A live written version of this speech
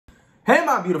Hey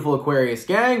my beautiful Aquarius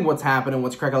gang, what's happening,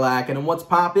 what's crack-a-lackin', and what's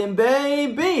poppin',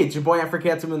 baby? It's your boy for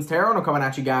CancerMoonsTarot, and I'm coming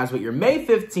at you guys with your May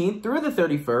 15th through the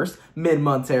 31st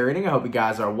mid-month tarot reading. I hope you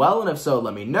guys are well, and if so,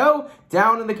 let me know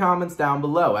down in the comments down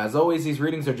below. As always, these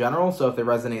readings are general, so if they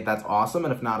resonate, that's awesome,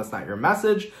 and if not, it's not your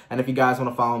message. And if you guys want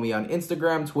to follow me on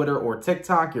Instagram, Twitter, or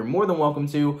TikTok, you're more than welcome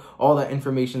to. All that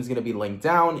information is going to be linked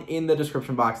down in the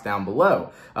description box down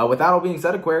below. With that all being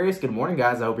said, Aquarius, good morning,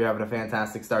 guys. I hope you're having a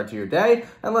fantastic start to your day,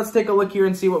 and let's take a look here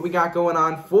and see what we got going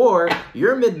on for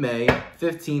your mid-May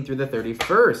 15th through the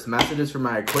 31st. Messages for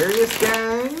my Aquarius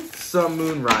gang, Sun,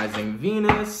 Moon, Rising,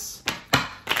 Venus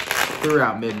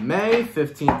throughout mid-May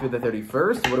 15th through the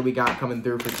 31st. What do we got coming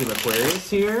through for Team Aquarius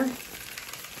here?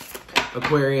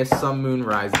 Aquarius, Sun, Moon,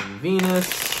 Rising, Venus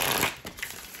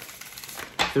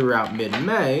throughout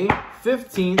mid-May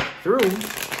 15th through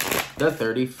the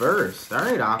 31st.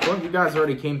 All right, Aqua, you guys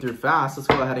already came through fast. Let's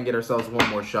go ahead and get ourselves one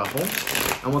more shuffle,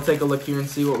 and we'll take a look here and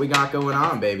see what we got going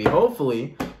on, baby.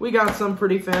 Hopefully, we got some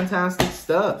pretty fantastic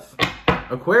stuff.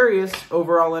 Aquarius,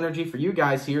 overall energy for you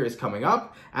guys here is coming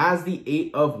up as the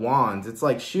 8 of Wands. It's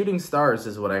like shooting stars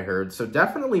is what I heard. So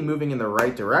definitely moving in the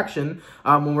right direction.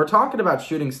 When we're talking about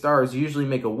shooting stars, you usually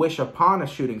make a wish upon a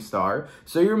shooting star.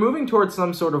 So you're moving towards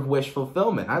some sort of wish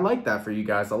fulfillment. I like that for you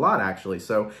guys a lot, actually.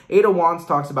 So 8 of Wands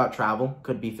talks about travel.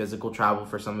 Could be physical travel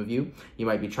for some of you. You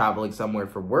might be traveling somewhere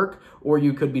for work, or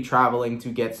you could be traveling to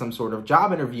get some sort of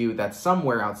job interview that's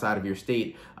somewhere outside of your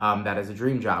state. That is a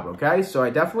dream job, okay? So I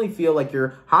definitely feel like you're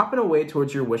hopping away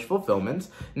towards your wish fulfillment.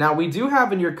 Now, we do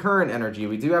have in your current energy,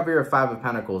 we do have your 5 of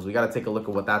Pentacles. We got to take a look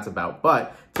at what that's about.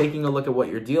 But taking a look at what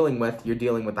you're dealing with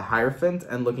the Hierophant,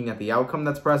 and looking at the outcome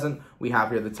that's present, we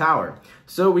have here the Tower.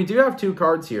 So we do have 2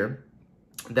 cards here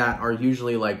that are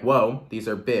usually like, whoa, these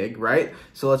are big, right?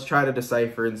 So let's try to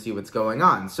decipher and see what's going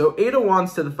on. So 8 of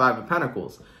Wands to the 5 of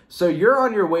Pentacles. So you're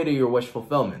on your way to your wish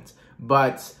fulfillment.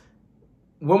 But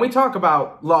when we talk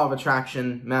about law of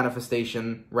attraction,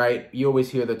 manifestation, right, you always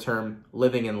hear the term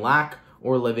living in lack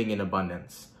or living in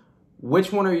abundance.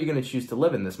 Which one are you going to choose to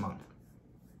live in this month?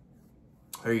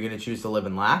 Are you going to choose to live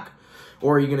in lack,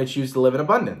 or are you going to choose to live in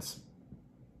abundance?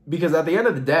 Because at the end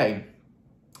of the day,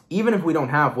 even if we don't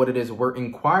have what it is we're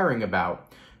inquiring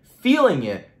about, feeling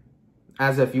it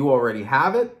as if you already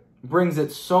have it brings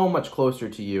it so much closer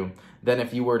to you than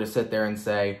if you were to sit there and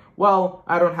say, well,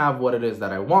 I don't have what it is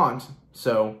that I want,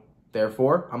 so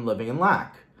therefore I'm living in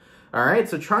lack. All right,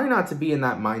 so try not to be in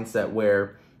that mindset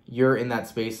where you're in that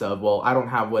space of, well, I don't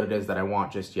have what it is that I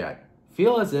want just yet.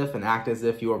 Feel as if and act as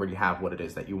if you already have what it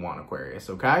is that you want, Aquarius,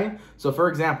 okay? So for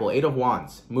example, 8 of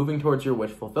Wands, moving towards your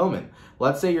wish fulfillment.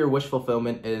 Let's say your wish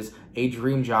fulfillment is a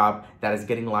dream job that is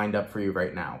getting lined up for you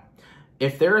right now.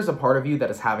 If there is a part of you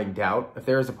that is having doubt, if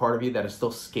there is a part of you that is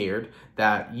still scared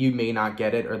that you may not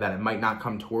get it or that it might not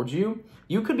come towards you,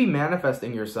 you could be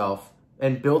manifesting yourself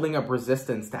and building up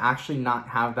resistance to actually not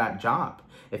have that job.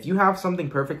 If you have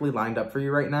something perfectly lined up for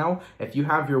you right now, if you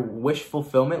have your wish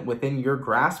fulfillment within your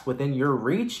grasp, within your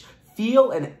reach,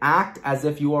 feel and act as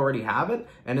if you already have it,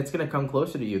 and it's going to come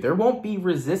closer to you. There won't be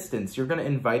resistance. You're going to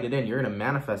invite it in. You're going to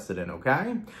manifest it in,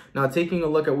 okay? Now, taking a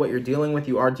look at what you're dealing with,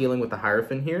 you are dealing with the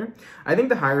Hierophant here. I think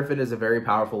the Hierophant is a very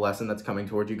powerful lesson that's coming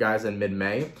towards you guys in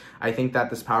mid-May. I think that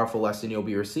this powerful lesson you'll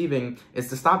be receiving is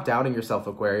to stop doubting yourself,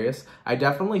 Aquarius. I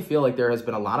definitely feel like there has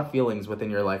been a lot of feelings within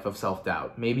your life of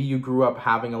self-doubt. Maybe you grew up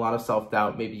having a lot of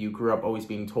self-doubt. Maybe you grew up always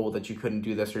being told that you couldn't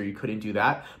do this or you couldn't do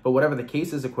that. But whatever the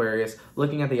case is, Aquarius,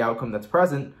 looking at the outcome that's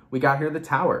present, we got here the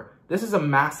Tower. This is a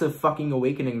massive fucking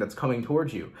awakening that's coming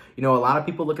towards you. You know, a lot of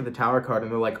people look at the Tower card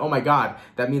and they're like, oh my God,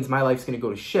 that means my life's going to go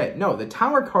to shit. No, the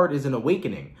Tower card is an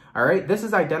awakening. All right. This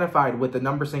is identified with the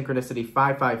number synchronicity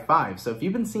 555. So if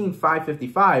you've been seeing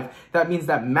 555, that means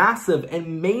that massive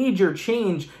and major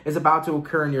change is about to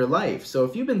occur in your life. So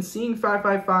if you've been seeing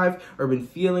 555 or been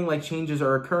feeling like changes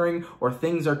are occurring or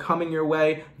things are coming your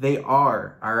way, they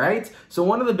are. All right. So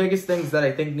one of the biggest things that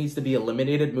I think needs to be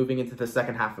eliminated moving into the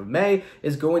second half of May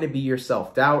is going to be your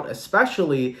self-doubt,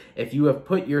 especially if you have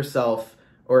put yourself,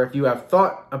 or if you have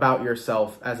thought about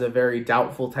yourself as a very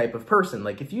doubtful type of person.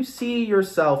 Like if you see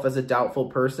yourself as a doubtful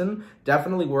person,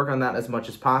 definitely work on that as much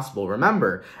as possible.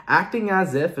 Remember, acting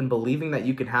as if and believing that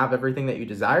you can have everything that you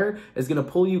desire is going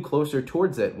to pull you closer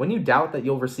towards it. When you doubt that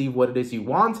you'll receive what it is you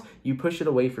want, you push it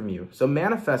away from you. So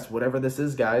manifest whatever this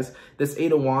is, guys. This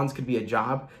 8 of Wands could be a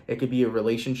job. It could be a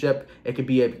relationship. It could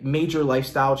be a major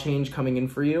lifestyle change coming in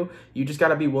for you. You just got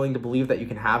to be willing to believe that you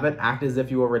can have it. Act as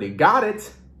if you already got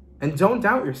it. And don't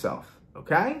doubt yourself,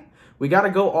 okay? We got to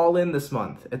go all in this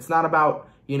month. It's not about,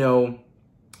 you know,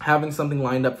 having something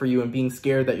lined up for you and being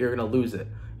scared that you're going to lose it.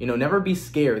 You know, never be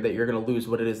scared that you're going to lose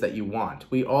what it is that you want.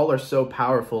 We all are so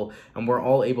powerful, and we're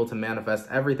all able to manifest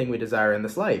everything we desire in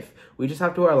this life. We just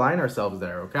have to align ourselves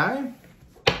there, okay?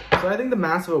 So I think the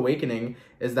massive awakening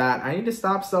is that I need to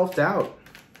stop self-doubt.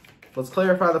 Let's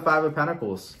clarify the Five of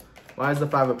Pentacles. Why is the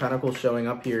Five of Pentacles showing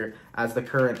up here as the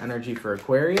current energy for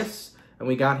Aquarius? And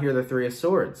we got here the Three of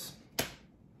Swords.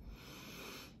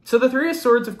 So the Three of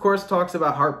Swords, of course, talks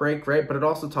about heartbreak, right? But it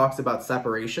also talks about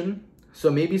separation. So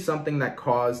maybe something that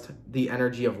caused the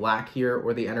energy of lack here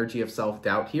or the energy of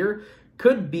self-doubt here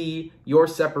could be your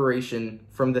separation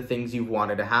from the things you've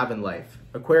wanted to have in life.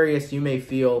 Aquarius, you may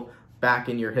feel back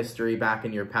in your history, back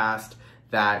in your past,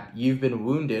 that you've been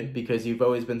wounded because you've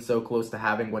always been so close to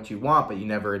having what you want, but you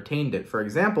never attained it. For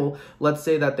example, let's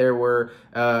say that there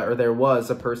was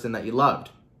a person that you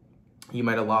loved. You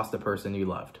might have lost the person you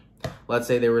loved. Let's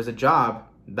say there was a job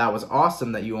that was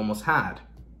awesome that you almost had.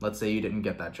 Let's say you didn't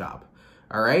get that job.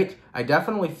 All right? I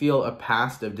definitely feel a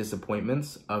past of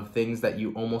disappointments, of things that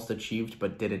you almost achieved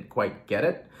but didn't quite get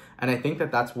it. And I think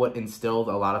that that's what instilled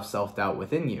a lot of self-doubt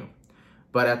within you.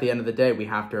 But at the end of the day, we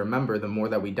have to remember the more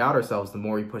that we doubt ourselves, the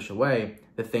more we push away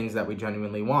the things that we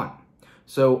genuinely want.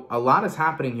 So a lot is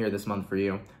happening here this month for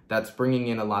you that's bringing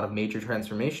in a lot of major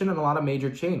transformation and a lot of major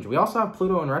change. We also have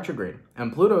Pluto in retrograde,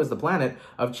 and Pluto is the planet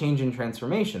of change and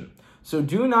transformation. So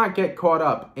do not get caught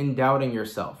up in doubting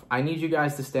yourself. I need you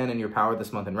guys to stand in your power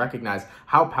this month and recognize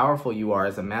how powerful you are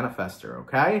as a manifester,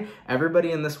 okay?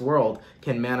 Everybody in this world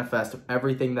can manifest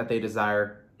everything that they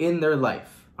desire in their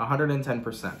life,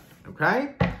 110%,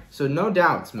 okay? So no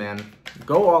doubts, man.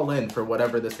 Go all in for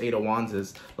whatever this Eight of Wands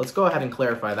is. Let's go ahead and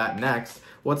clarify that next.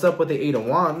 What's up with the Eight of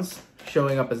Wands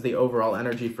showing up as the overall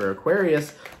energy for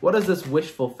Aquarius? What is this wish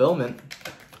fulfillment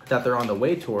that they're on the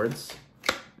way towards?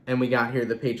 And we got here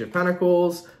the Page of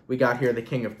Pentacles. We got here the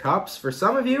King of Cups. For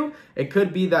some of you, it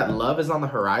could be that love is on the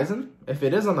horizon. If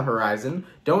it is on the horizon,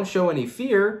 don't show any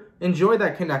fear. Enjoy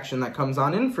that connection that comes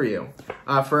on in for you.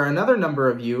 For another number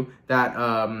of you that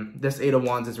this Eight of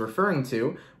Wands is referring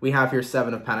to, we have here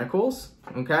Seven of Pentacles.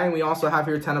 Okay, and we also have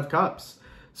here Ten of Cups.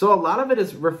 So a lot of it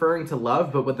is referring to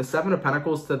love, but with the Seven of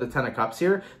Pentacles to the Ten of Cups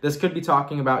here, this could be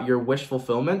talking about your wish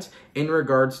fulfillment in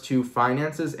regards to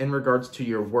finances, in regards to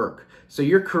your work. So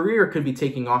your career could be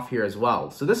taking off here as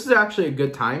well. So this is actually a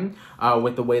good time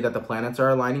with the way that the planets are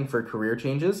aligning for career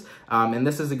changes. And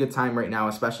this is a good time right now,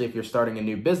 especially if you're starting a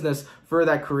new business, for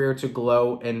that career to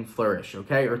glow and flourish,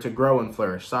 okay? Or to grow and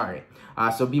flourish, sorry.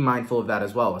 So be mindful of that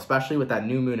as well, especially with that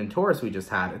new moon in Taurus we just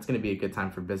had. It's going to be a good time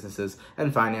for businesses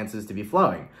and finances to be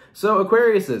flowing. So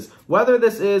Aquariuses, whether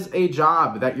this is a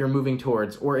job that you're moving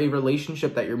towards or a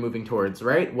relationship that you're moving towards,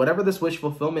 right? Whatever this wish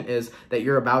fulfillment is that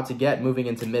you're about to get moving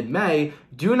into mid-May,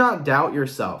 do not doubt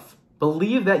yourself.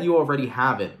 Believe that you already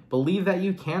have it. Believe that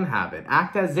you can have it.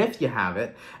 Act as if you have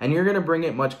it, and you're going to bring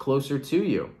it much closer to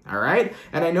you, all right?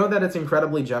 And I know that it's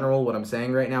incredibly general what I'm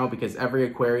saying right now because every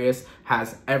Aquarius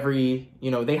has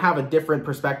they have a different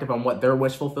perspective on what their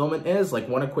wish fulfillment is. Like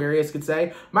one Aquarius could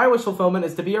say, my wish fulfillment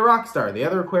is to be a rock star. The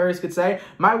other Aquarius could say,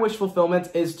 my wish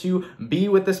fulfillment is to be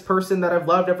with this person that I've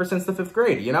loved ever since the 5th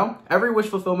grade, you know? Every wish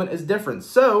fulfillment is different.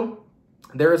 So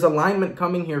there is alignment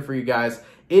coming here for you guys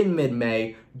in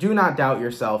mid-May. Do not doubt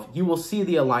yourself. You will see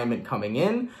the alignment coming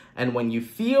in. And when you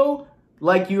feel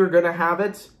like you're going to have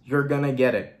it, you're going to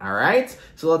get it. All right?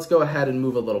 So let's go ahead and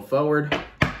move a little forward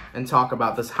and talk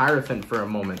about this Hierophant for a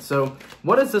moment. So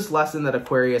what is this lesson that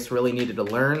Aquarius really needed to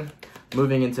learn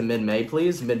moving into mid-May,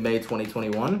 please? Mid-May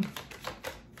 2021.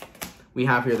 We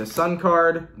have here the Sun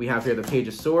card. We have here the Page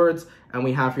of Swords. And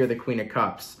we have here the Queen of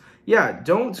Cups. Yeah,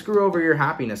 don't screw over your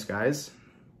happiness, guys.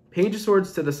 Page of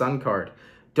Swords to the Sun card.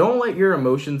 Don't let your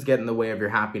emotions get in the way of your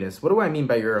happiness. What do I mean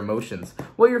by your emotions?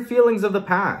 Well, your feelings of the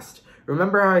past.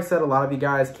 Remember how I said a lot of you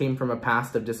guys came from a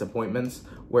past of disappointments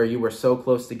where you were so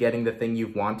close to getting the thing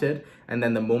you've wanted, and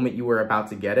then the moment you were about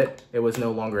to get it, it was no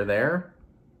longer there?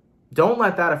 Don't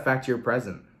let that affect your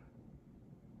present.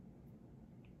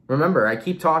 Remember, I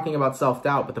keep talking about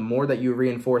self-doubt, but the more that you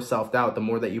reinforce self-doubt, the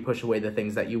more that you push away the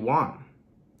things that you want.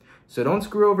 So don't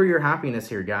screw over your happiness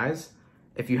here, guys.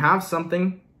 If you have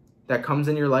something that comes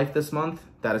in your life this month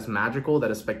that is magical,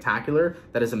 that is spectacular,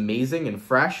 that is amazing and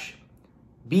fresh,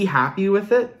 be happy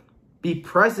with it, be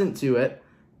present to it,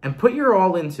 and put your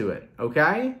all into it,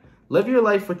 okay? Live your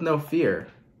life with no fear.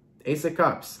 Ace of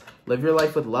Cups, live your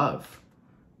life with love,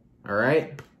 all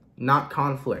right? Not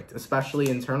conflict, especially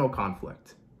internal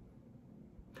conflict.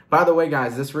 By the way,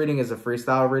 guys, this reading is a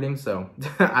freestyle reading, so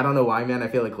I don't know why, man. I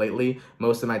feel like lately,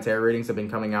 most of my tarot readings have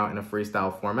been coming out in a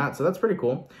freestyle format, so that's pretty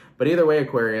cool. But either way,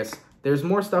 Aquarius, there's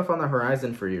more stuff on the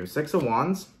horizon for you. 6 of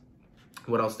Wands.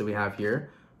 What else do we have here?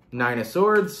 9 of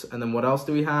Swords. And then what else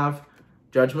do we have?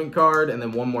 Judgment card, and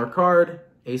then one more card,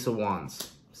 Ace of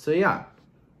Wands. So yeah,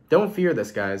 don't fear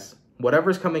this, guys.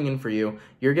 Whatever's coming in for you,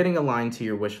 you're getting aligned to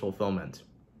your wish fulfillment.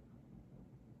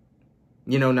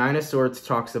 You know, Nine of Swords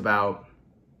talks about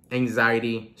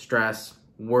anxiety, stress,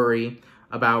 worry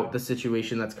about the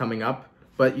situation that's coming up.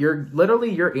 But your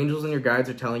angels and your guides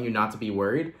are telling you not to be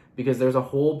worried because there's a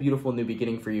whole beautiful new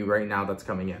beginning for you right now that's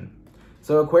coming in.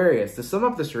 So Aquarius, to sum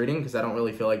up this reading, because I don't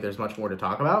really feel like there's much more to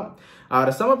talk about,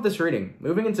 to sum up this reading,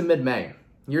 moving into mid-May,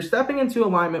 you're stepping into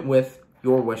alignment with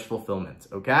your wish fulfillment,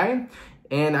 okay?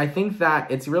 And I think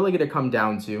that it's really going to come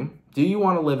down to, do you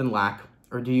want to live in lack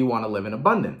or do you want to live in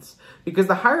abundance? Because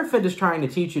the Hierophant is trying to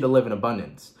teach you to live in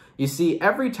abundance. You see,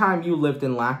 every time you lived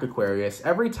in lack, Aquarius,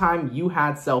 every time you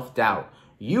had self-doubt,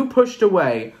 you pushed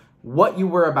away what you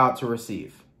were about to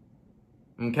receive,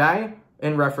 okay?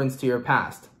 In reference to your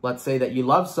past. Let's say that you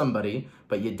loved somebody,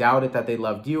 but you doubted that they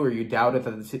loved you, or you doubted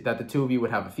that the two of you would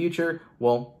have a future.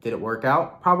 Well, did it work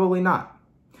out? Probably not.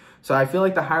 So I feel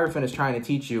like the Hierophant is trying to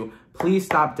teach you, please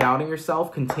stop doubting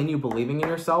yourself, continue believing in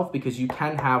yourself, because you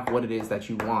can have what it is that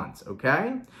you want,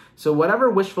 okay? So whatever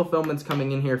wish fulfillment's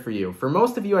coming in here for you, for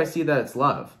most of you, I see that it's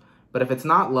love. But if it's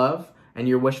not love, and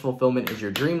your wish fulfillment is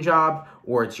your dream job,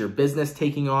 or it's your business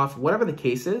taking off, whatever the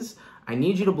case is, I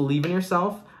need you to believe in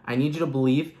yourself. I need you to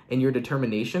believe in your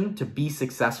determination to be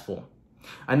successful.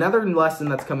 Another lesson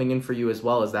that's coming in for you as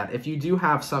well is that if you do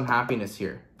have some happiness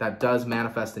here that does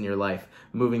manifest in your life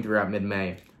moving throughout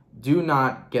mid-May, do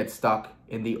not get stuck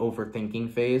in the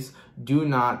overthinking phase. Do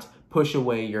not push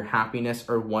away your happiness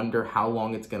or wonder how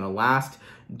long it's going to last.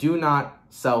 Do not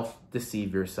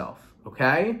self-deceive yourself,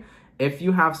 okay? If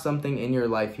you have something in your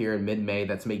life here in mid-May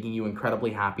that's making you incredibly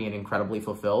happy and incredibly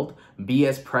fulfilled, be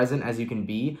as present as you can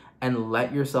be and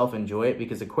let yourself enjoy it,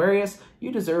 because Aquarius,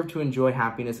 you deserve to enjoy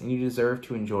happiness and you deserve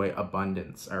to enjoy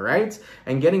abundance, all right?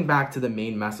 And getting back to the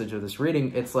main message of this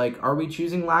reading, it's like, are we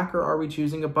choosing lack or are we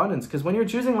choosing abundance? Because when you're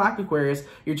choosing lack, Aquarius,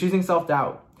 you're choosing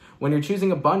self-doubt. When you're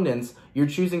choosing abundance, you're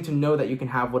choosing to know that you can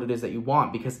have what it is that you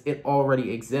want because it already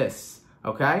exists,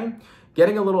 okay?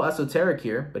 Getting a little esoteric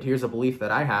here, but here's a belief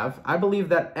that I have. I believe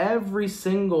that every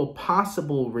single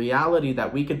possible reality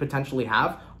that we could potentially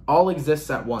have all exists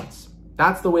at once.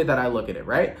 That's the way that I look at it,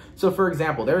 right? So for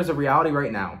example, there is a reality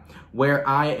right now where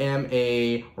I am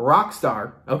a rock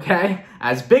star, okay?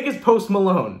 As big as Post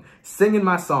Malone, singing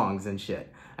my songs and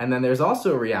shit. And then there's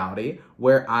also a reality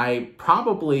where I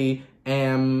probably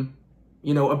am,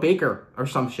 you know, a baker or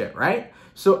some shit, right?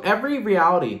 So every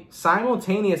reality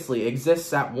simultaneously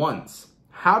exists at once.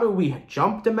 How do we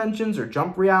jump dimensions or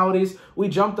jump realities? We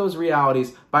jump those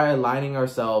realities by aligning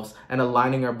ourselves and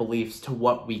aligning our beliefs to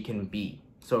what we can be.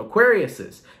 So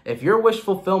Aquariuses, if your wish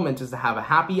fulfillment is to have a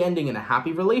happy ending and a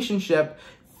happy relationship,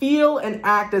 feel and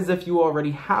act as if you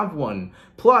already have one.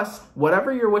 Plus,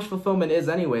 whatever your wish fulfillment is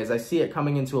anyways, I see it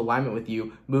coming into alignment with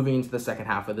you moving into the second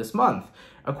half of this month.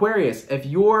 Aquarius, if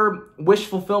your wish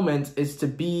fulfillment is to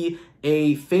be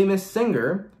a famous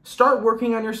singer, start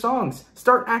working on your songs.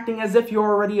 Start acting as if you're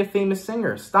already a famous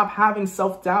singer. Stop having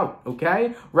self-doubt,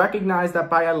 okay? Recognize that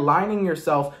by aligning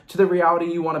yourself to the reality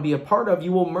you want to be a part of,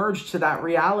 you will merge to that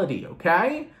reality,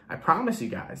 okay? I promise you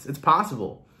guys, it's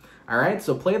possible. All right,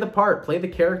 so play the part, play the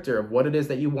character of what it is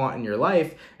that you want in your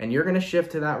life, and you're going to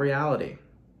shift to that reality.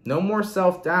 No more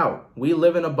self-doubt. We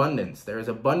live in abundance. There is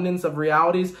abundance of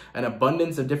realities and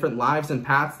abundance of different lives and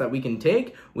paths that we can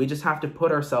take. We just have to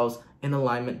put ourselves in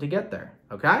alignment to get there,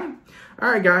 okay?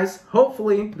 All right, guys,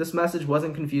 hopefully this message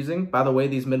wasn't confusing. By the way,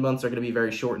 these mid-months are going to be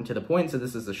very short and to the point, so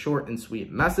this is a short and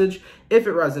sweet message. If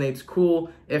it resonates,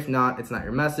 cool. If not, it's not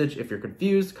your message. If you're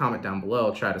confused, comment down below.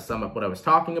 I'll try to sum up what I was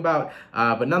talking about.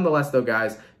 But nonetheless, though,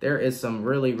 guys, there is some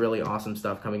really, really awesome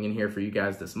stuff coming in here for you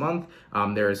guys this month.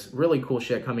 There's really cool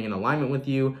shit coming in alignment with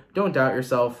you. Don't doubt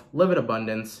yourself. Live in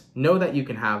abundance. Know that you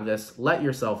can have this. Let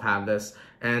yourself have this.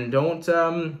 And don't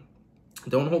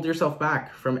hold yourself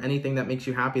back from anything that makes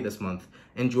you happy this month.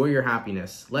 Enjoy your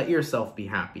happiness. Let yourself be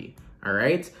happy, all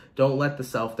right? Don't let the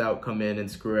self-doubt come in and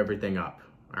screw everything up.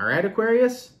 All right,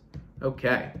 Aquarius?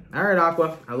 Okay. All right,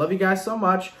 Aqua. I love you guys so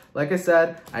much. Like I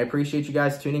said, I appreciate you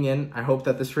guys tuning in. I hope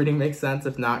that this reading makes sense.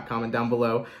 If not, comment down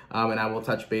below, and I will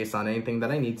touch base on anything that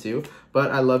I need to.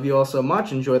 But I love you all so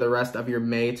much. Enjoy the rest of your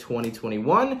May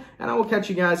 2021, and I will catch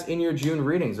you guys in your June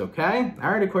readings, okay?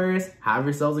 All right, Aquarius. Have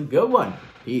yourselves a good one.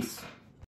 Peace.